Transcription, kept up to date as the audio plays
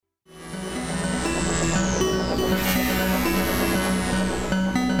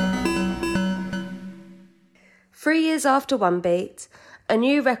3 years after One Beat, a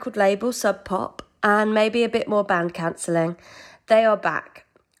new record label, Sub Pop, and maybe a bit more band cancelling, they are back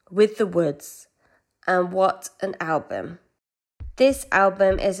with The Woods. And what an album. This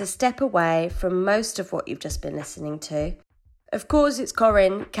album is a step away from most of what you've just been listening to. Of course, it's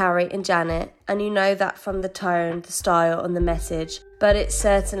Corinne, Carrie and Janet, and you know that from the tone, the style and the message, but it's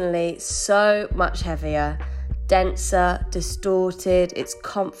certainly so much heavier, denser, distorted, it's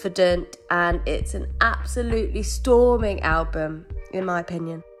confident, and it's an absolutely storming album, in my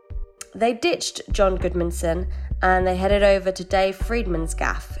opinion. They ditched John Goodmanson and they headed over to Dave Friedman's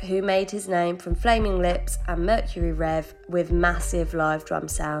gaff, who made his name from Flaming Lips and Mercury Rev with massive live drum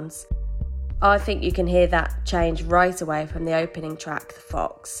sounds. I think you can hear that change right away from the opening track, The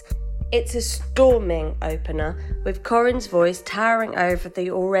Fox. It's a storming opener, with Corinne's voice towering over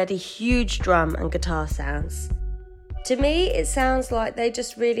the already huge drum and guitar sounds. To me, it sounds like they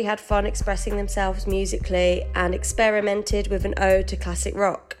just really had fun expressing themselves musically and experimented with an ode to classic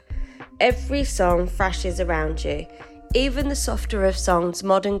rock. Every song thrashes around you. Even the softer of songs,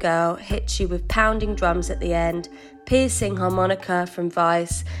 Modern Girl hits you with pounding drums at the end, piercing harmonica from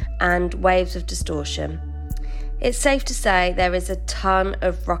Vice, and waves of distortion. It's safe to say there is a ton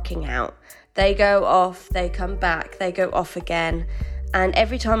of rocking out. They go off, they come back, they go off again. And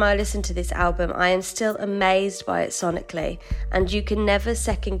every time I listen to this album, I am still amazed by it sonically, and you can never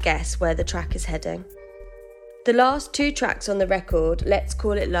second guess where the track is heading. The last 2 tracks on the record, Let's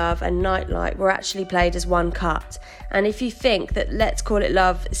Call It Love and Nightlight, were actually played as one cut. And if you think that Let's Call It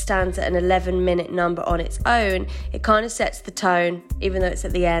Love stands at an 11-minute number on its own, it kind of sets the tone, even though it's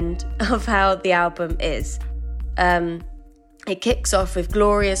at the end, of how the album is. It kicks off with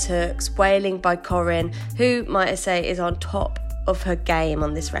glorious hooks, wailing by Corinne, who, might I say, is on top of her game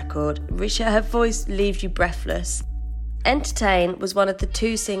on this record. Her voice leaves you breathless. Entertain was one of the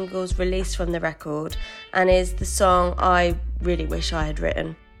 2 singles released from the record and is the song I really wish I had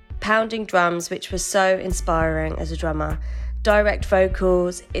written. Pounding drums, which was so inspiring as a drummer. Direct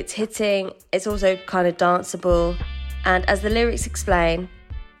vocals, it's hitting, it's also kind of danceable. And as the lyrics explain,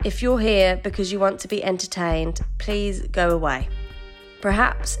 if you're here because you want to be entertained, please go away.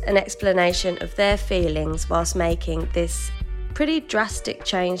 Perhaps an explanation of their feelings whilst making this pretty drastic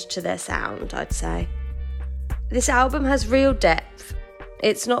change to their sound, I'd say. This album has real depth.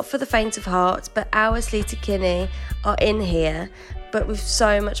 It's not for the faint of heart, but our Sleater-Kinney are in here, but with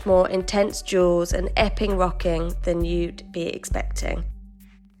so much more intense duels and epping rocking than you'd be expecting.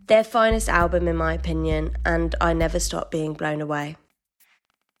 Their finest album in my opinion, and I never stop being blown away.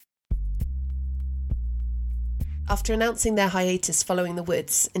 After announcing their hiatus following The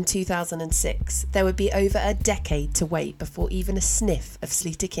Woods in 2006, there would be over a decade to wait before even a sniff of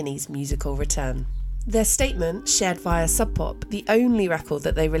Sleater-Kinney's musical return. Their statement, shared via Sub Pop, the only record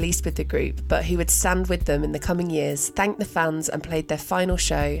that they released with the group, but who would stand with them in the coming years, thanked the fans and played their final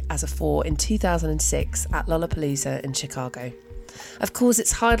show as a 4 in 2006 at Lollapalooza in Chicago. Of course,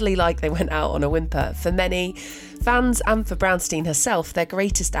 it's hardly like they went out on a whimper. For many fans and for Brownstein herself, their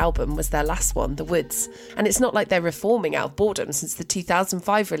greatest album was their last one, The Woods. And it's not like they're reforming out of boredom. Since the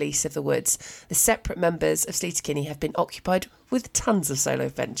 2005 release of The Woods, the separate members of Sleater-Kinney have been occupied with tons of solo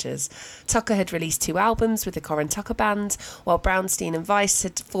ventures. Tucker had released 2 albums with the Corinne Tucker Band, while Brownstein and Vice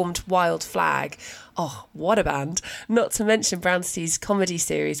had formed Wild Flag. Oh, what a band! Not to mention Brownstein's comedy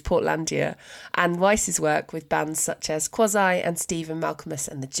series Portlandia, and Weiss's work with bands such as Quasi and Stephen Malcolmus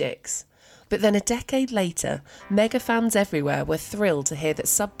and the Jigs. But then a decade later, mega fans everywhere were thrilled to hear that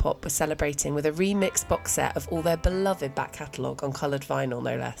Sub Pop was celebrating with a remixed box set of all their beloved back catalogue on coloured vinyl,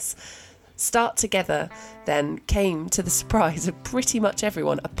 no less. Start Together then came to the surprise of pretty much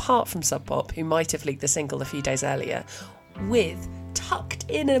everyone apart from Sub Pop, who might have leaked the single a few days earlier, with, tucked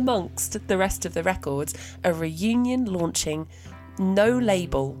in amongst the rest of the records, a reunion launching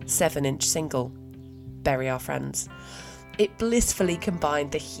no-label 7-inch single, Bury Our Friends. It blissfully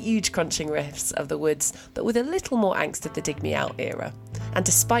combined the huge crunching riffs of The Woods, but with a little more angst of the Dig Me Out era. And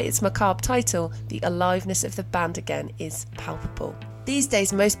despite its macabre title, the aliveness of the band again is palpable. These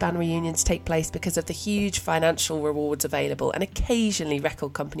days, most band reunions take place because of the huge financial rewards available and occasionally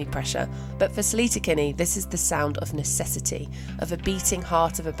record company pressure. But for Sleater-Kinney, this is the sound of necessity, of a beating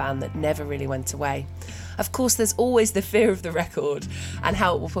heart of a band that never really went away. Of course, there's always the fear of the record and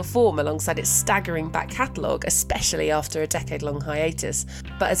how it will perform alongside its staggering back catalogue, especially after a decade-long hiatus.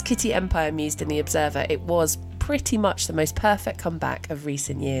 But as Kitty Empire mused in The Observer, it was pretty much the most perfect comeback of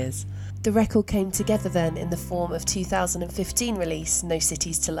recent years. The record came together then in the form of 2015 release No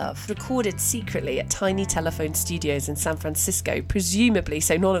Cities to Love, recorded secretly at tiny telephone studios in San Francisco, presumably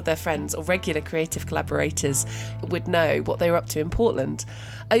so none of their friends or regular creative collaborators would know what they were up to in Portland.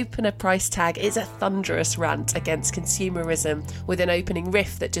 Opener price tag is a thunderous rant against consumerism with an opening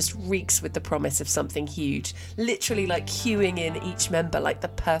riff that just reeks with the promise of something huge, literally like cueing in each member like the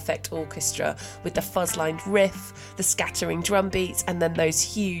perfect orchestra with the fuzz-lined riff, the scattering drum beats, and then those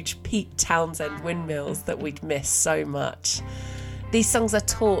huge Pete Townsend windmills that we'd miss so much. These songs are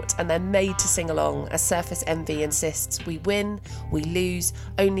taught and they're made to sing along, as Surface Envy insists we win, we lose,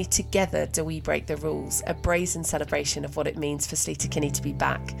 only together do we break the rules, a brazen celebration of what it means for Sleater-Kinney to be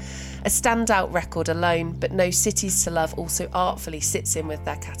back. A standout record alone, but No Cities to Love also artfully sits in with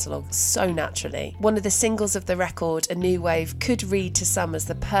their catalogue so naturally. One of the singles of the record, A New Wave, could read to some as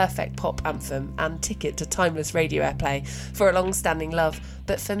the perfect pop anthem and ticket to timeless radio airplay for a long-standing love,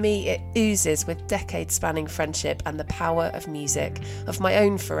 but for me it oozes with decade-spanning friendship and the power of music, of my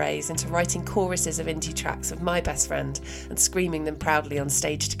own forays into writing choruses of indie tracks with my best friend and screaming them proudly on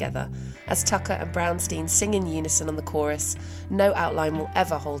stage together. As Tucker and Brownstein sing in unison on the chorus, no outline will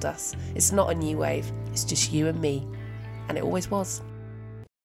ever hold us. It's not a new wave, it's just you and me. And it always was.